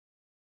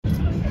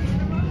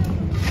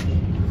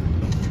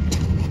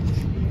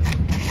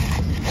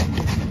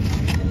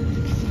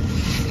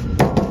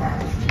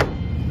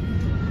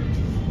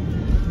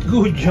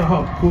Good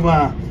job,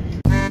 Kuma.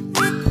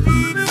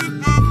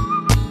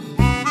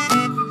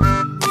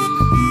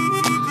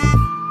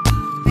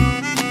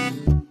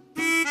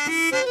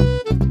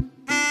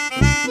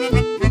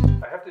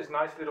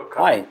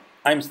 Hi,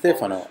 I'm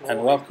Stefano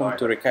and welcome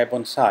to Rikai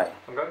Bonsai,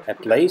 a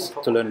place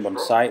to learn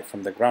bonsai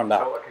from the ground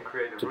up.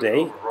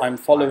 Today I'm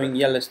following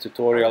Jelle's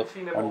tutorial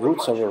on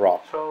roots of a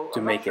rock to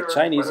make a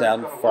Chinese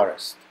elm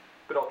forest.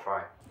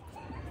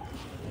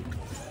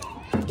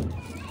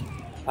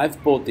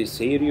 I've bought this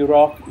Seiri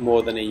rock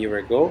more than a year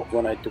ago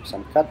when I took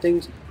some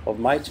cuttings of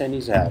my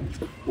Chinese elm,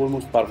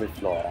 Ulmus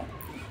parviflora.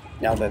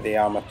 Now that they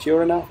are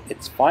mature enough,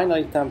 it's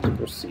finally time to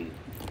proceed.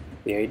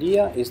 The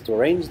idea is to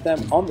arrange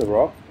them on the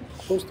rock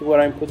close to where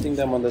I'm putting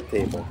them on the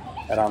table,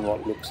 around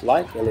what looks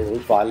like a little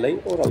valley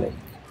or a lake.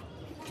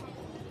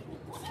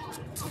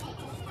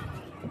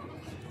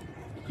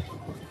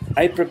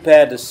 I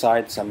prepared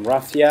aside some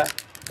raffia,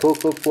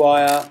 cocoa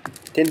coir,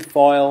 tin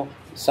foil,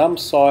 some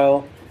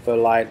soil,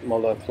 perlite,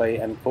 molder clay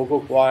and cocoa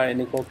coir in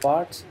equal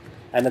parts,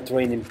 and a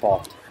training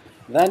pot.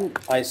 Then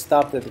I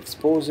started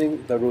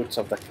exposing the roots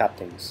of the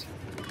cuttings.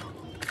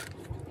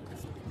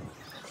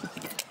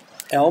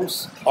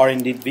 Elms are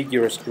indeed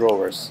vigorous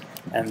growers,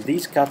 and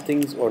these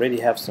cuttings already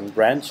have some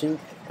branching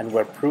and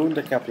were pruned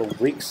a couple of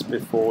weeks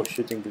before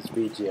shooting this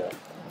video.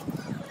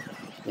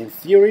 In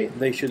theory,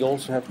 they should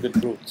also have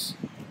good roots,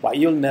 but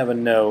you'll never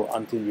know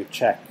until you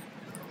check.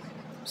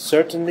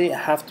 Certainly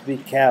have to be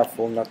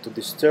careful not to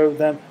disturb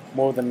them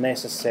more than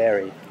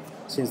necessary,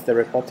 since the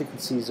repotting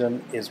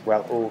season is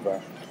well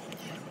over.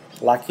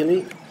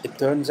 Luckily, it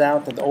turns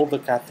out that all the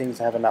cuttings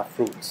have enough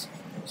roots,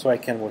 so I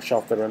can wash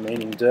off the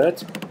remaining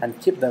dirt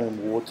and keep them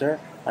in water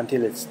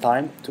until it's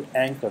time to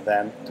anchor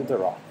them to the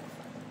rock.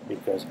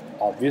 Because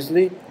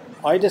obviously,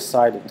 I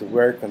decided to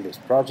work on this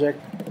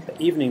project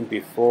the evening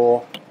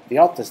before the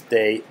hottest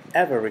day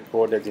ever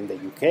recorded in the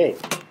UK.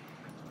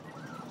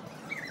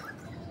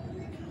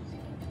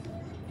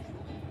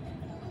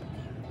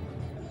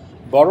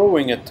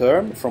 Borrowing a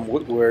term from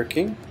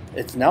woodworking,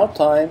 it's now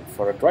time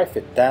for a dry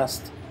fit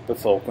test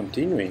before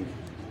continuing.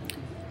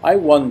 I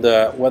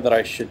wonder whether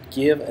I should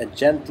give a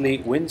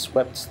gently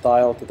windswept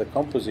style to the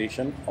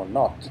composition or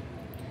not.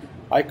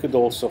 I could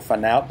also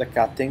fan out the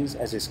cuttings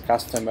as is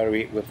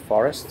customary with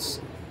forests,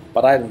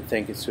 but I don't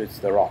think it suits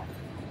the rock.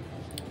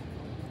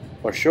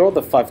 For sure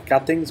the 5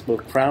 cuttings will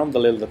crown the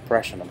little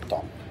depression on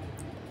top.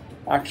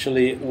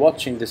 Actually,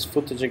 watching this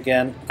footage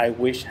again, I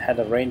wish I had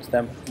arranged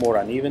them more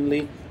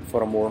unevenly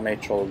for a more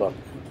natural look.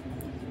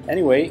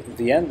 Anyway,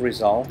 the end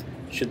result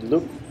should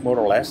look more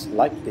or less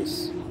like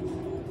this.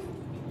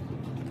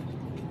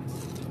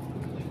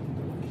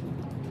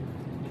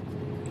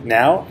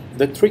 Now,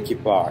 the tricky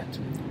part.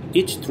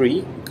 Each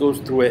tree goes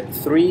through a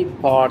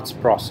 3-part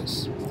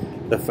process,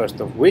 the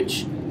first of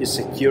which is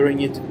securing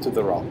it to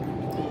the rock.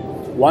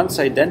 Once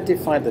I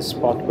identify the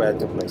spot where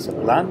to place a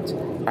plant,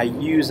 I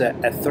use a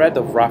thread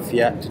of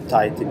raffia to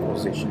tie it in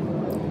position.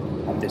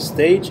 At this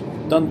stage,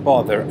 don't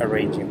bother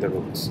arranging the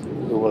roots.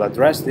 We will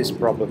address this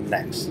problem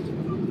next.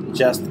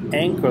 Just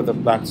anchor the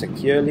plant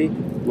securely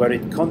where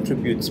it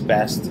contributes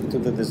best to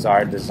the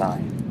desired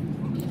design.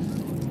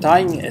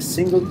 Tying a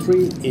single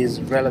tree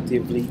is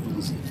relatively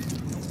easy.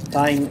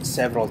 Tying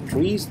several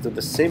trees to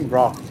the same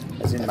rock,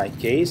 as in my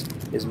case,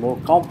 is more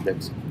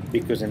complex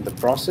because in the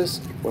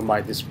process we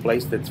might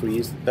displace the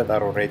trees that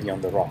are already on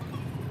the rock.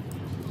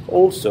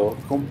 Also,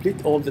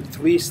 complete all the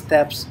 3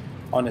 steps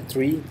on a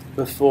tree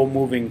before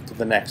moving to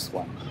the next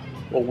one,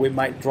 or we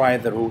might dry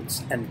the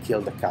roots and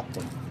kill the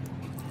cutting.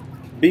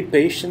 Be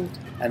patient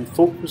and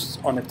focus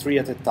on a tree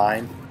at a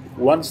time,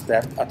 1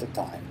 step at a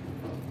time.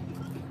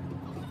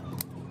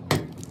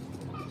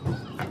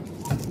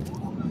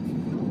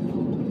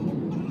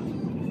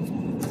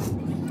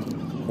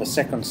 The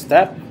second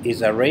step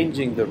is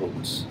arranging the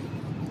roots.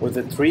 With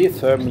the tree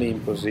firmly in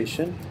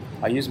position,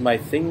 I use my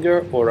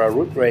finger or a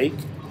root rake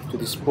to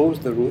dispose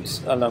the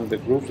roots along the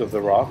grooves of the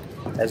rock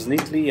as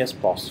neatly as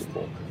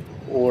possible,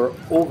 or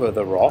over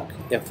the rock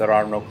if there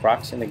are no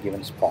cracks in a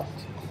given spot.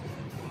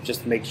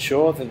 Just make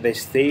sure that they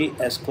stay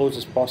as close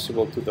as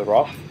possible to the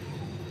rock.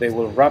 They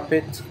will wrap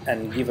it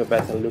and give a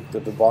better look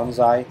to the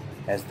bonsai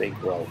as they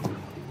grow.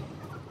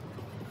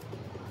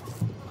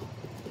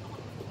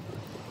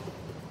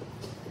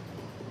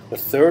 The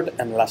third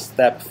and last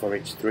step for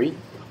each tree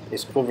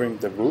is covering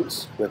the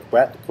roots with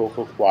wet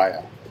cocoa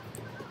coir.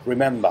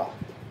 Remember,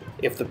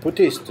 if the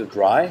putty is too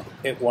dry,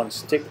 it won't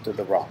stick to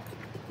the rock.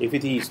 If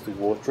it is too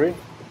watery,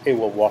 it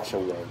will wash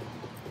away.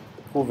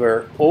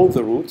 Cover all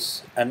the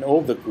roots and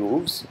all the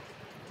grooves,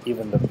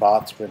 even the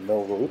parts with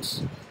no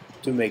roots,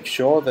 to make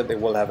sure that they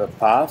will have a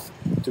path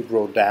to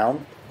grow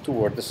down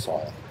toward the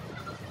soil.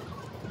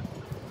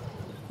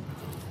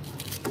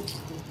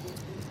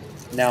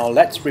 Now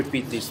let's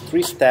repeat these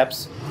 3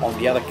 steps on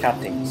the other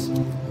cuttings.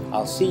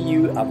 I'll see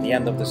you at the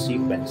end of the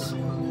sequence.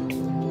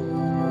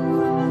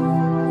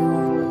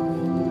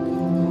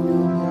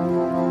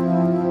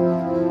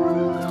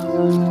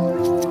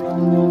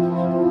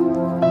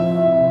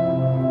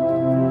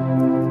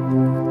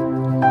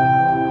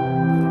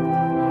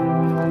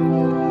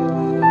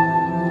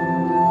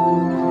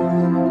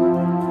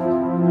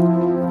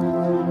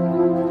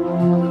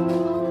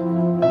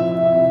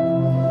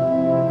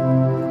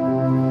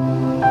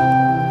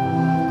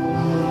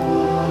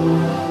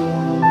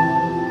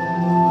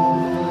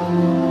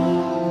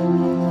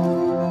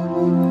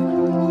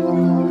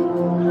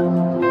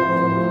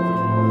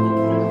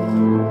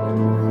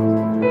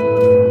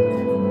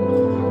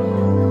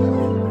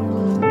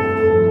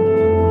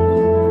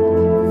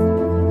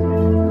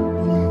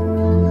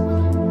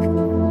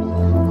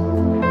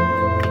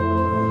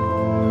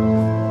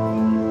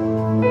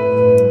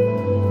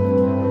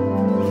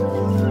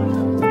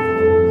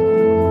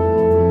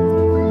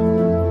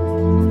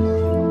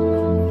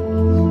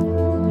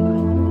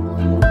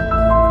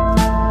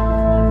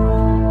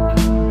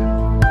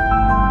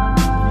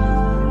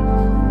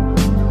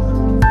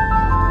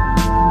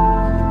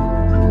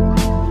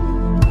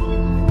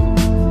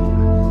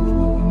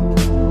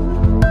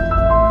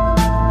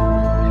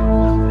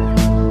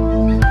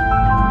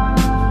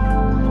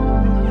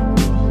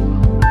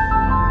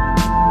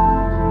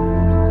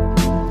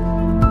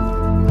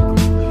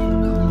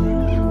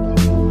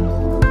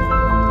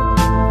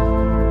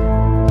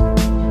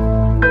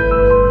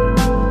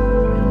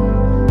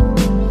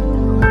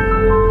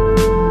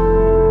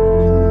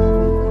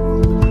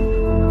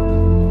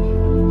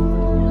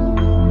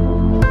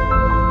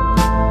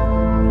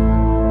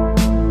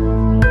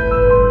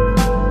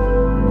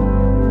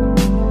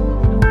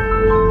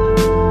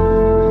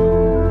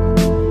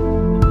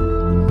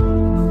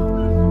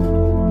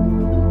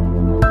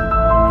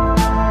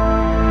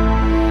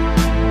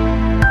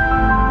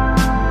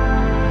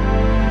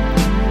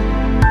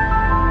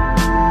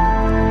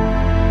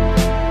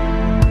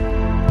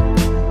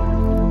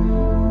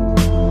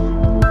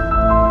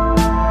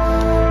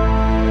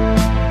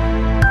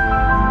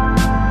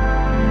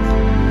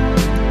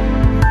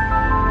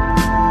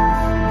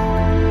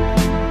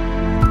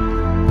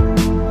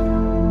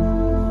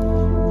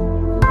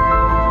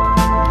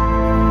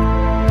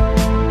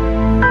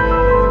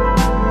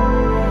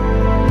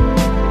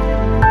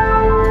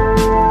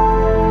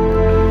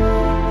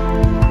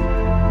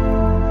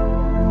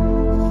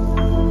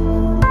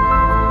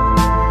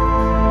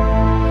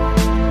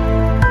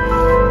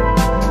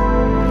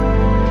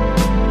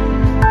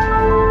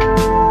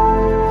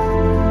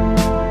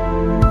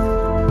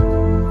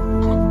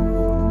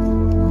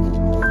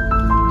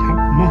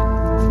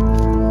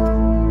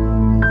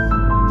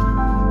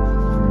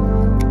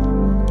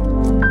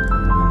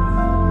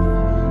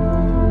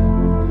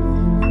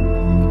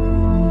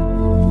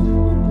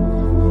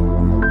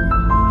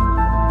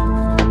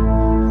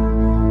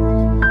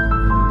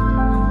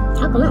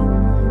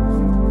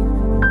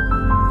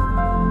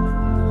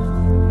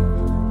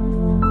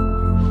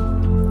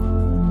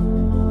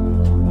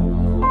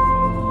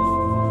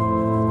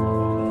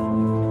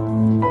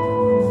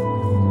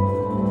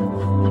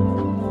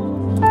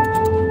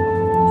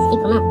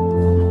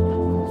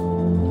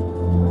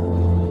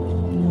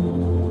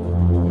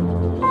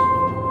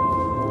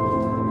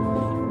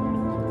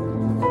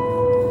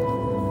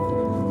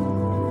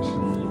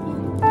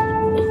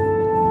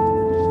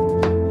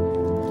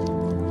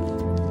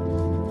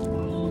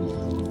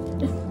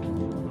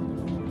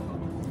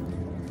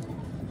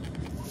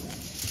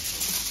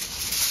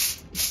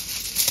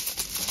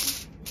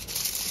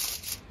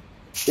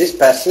 This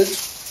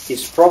passage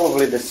is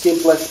probably the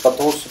simplest but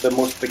also the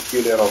most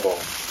peculiar of all.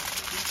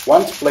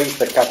 Once place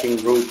the cutting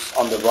roots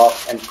on the rock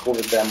and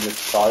cover them with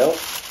soil,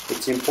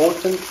 it's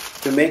important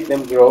to make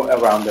them grow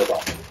around the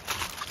rock.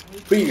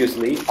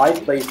 Previously, I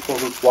placed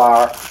coco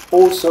wire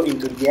also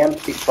into the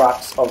empty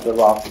cracks of the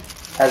rock,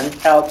 as it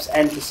helps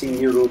anti-seed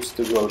new roots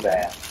to grow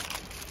there.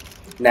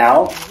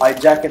 Now, I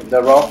jacket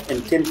the rock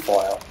in tin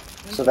foil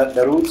so that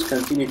the roots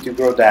continue to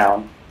grow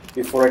down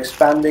before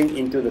expanding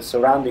into the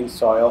surrounding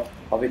soil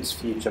of its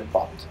future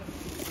pot.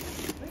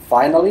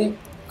 Finally,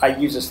 I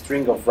use a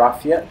string of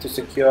raffia to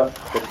secure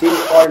the tin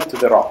foil to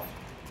the rock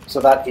so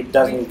that it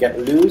doesn't get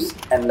loose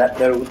and let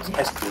the roots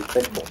escape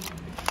the pot.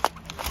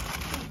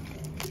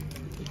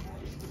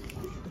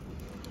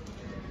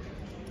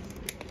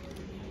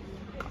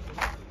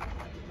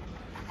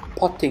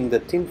 Potting the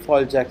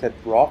tinfoil jacket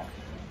rock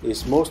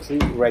is mostly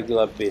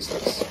regular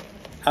business.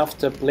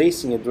 After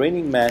placing a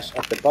draining mesh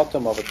at the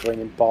bottom of a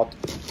draining pot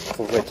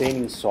for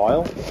retaining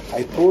soil,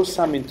 I pour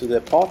some into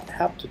the pot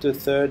up to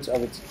 2/3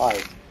 of its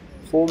height,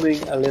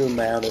 forming a little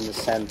mound in the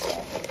center.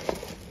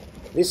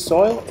 This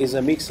soil is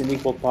a mix in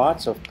equal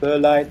parts of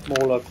perlite,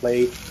 molar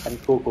clay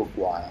and coco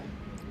wire.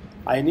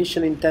 I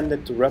initially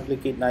intended to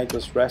replicate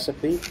Nico's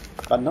recipe,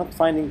 but not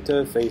finding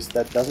turf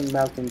that doesn't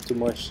melt into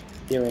mush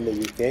here in the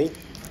UK,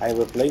 I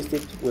replaced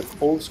it with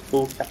old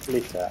school cat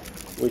litter,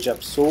 which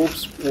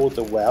absorbs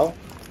water well,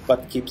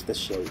 but keeps the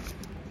shape.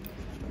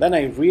 Then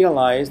I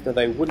realized that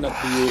I would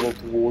not be able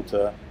to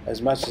water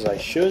as much as I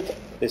should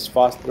this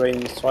fast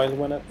draining soil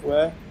when at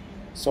work,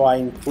 so I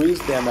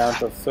increased the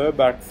amount of fir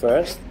bark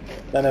first,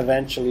 then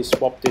eventually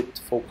swapped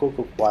it for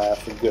coco wire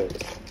for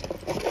good.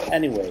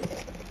 Anyway,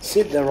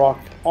 sit the rock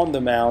on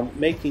the mound,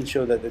 making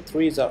sure that the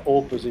trees are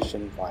all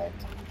positioned right.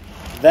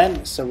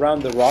 Then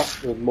surround the rock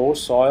with more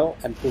soil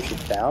and push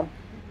it down.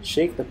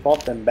 Shake the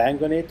pot and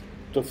bang on it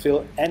to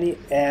fill any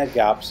air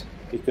gaps,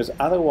 because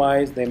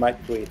otherwise they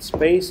might create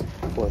space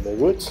for the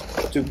roots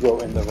to grow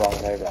in the wrong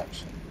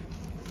direction.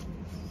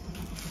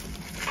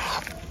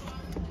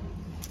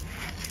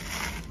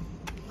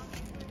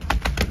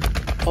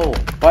 Oh,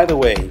 by the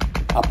way,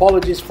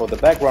 apologies for the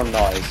background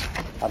noise.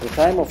 At the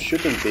time of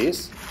shooting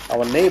this,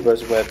 our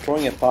neighbors were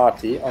throwing a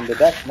party on the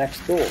deck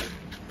next door.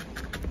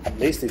 At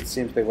least it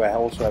seems they were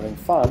also having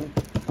fun.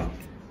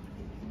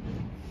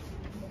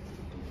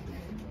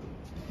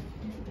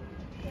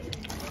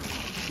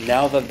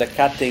 Now that the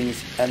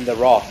cuttings and the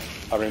rock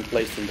are in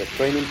place in the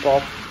training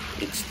pot,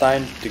 it's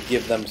time to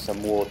give them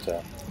some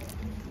water.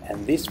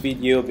 And this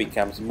video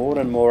becomes more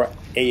and more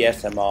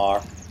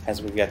ASMR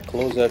as we get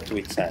closer to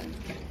its end.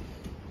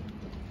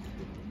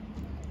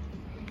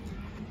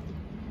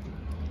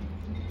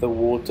 The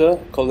water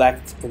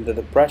collects in the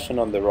depression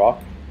on the rock,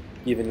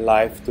 giving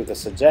life to the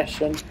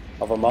suggestion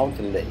of a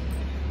mountain lake.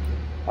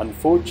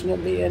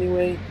 Unfortunately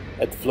anyway,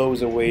 it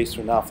flows away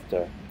soon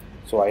after,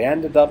 so I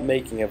ended up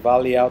making a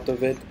valley out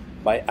of it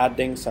by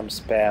adding some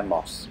spare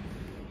moss.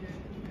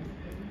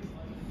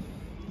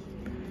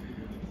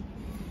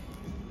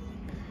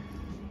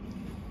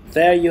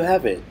 There you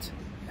have it.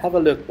 Have a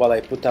look while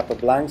I put up a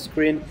blank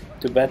screen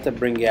to better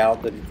bring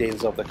out the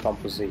details of the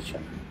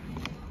composition.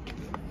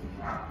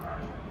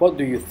 What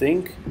do you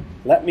think?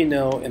 Let me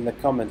know in the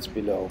comments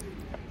below.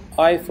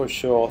 I for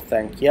sure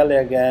thank Jelle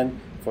again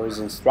for his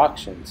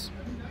instructions.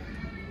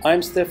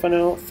 I'm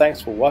Stefano,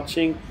 thanks for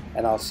watching,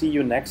 and I'll see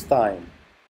you next time.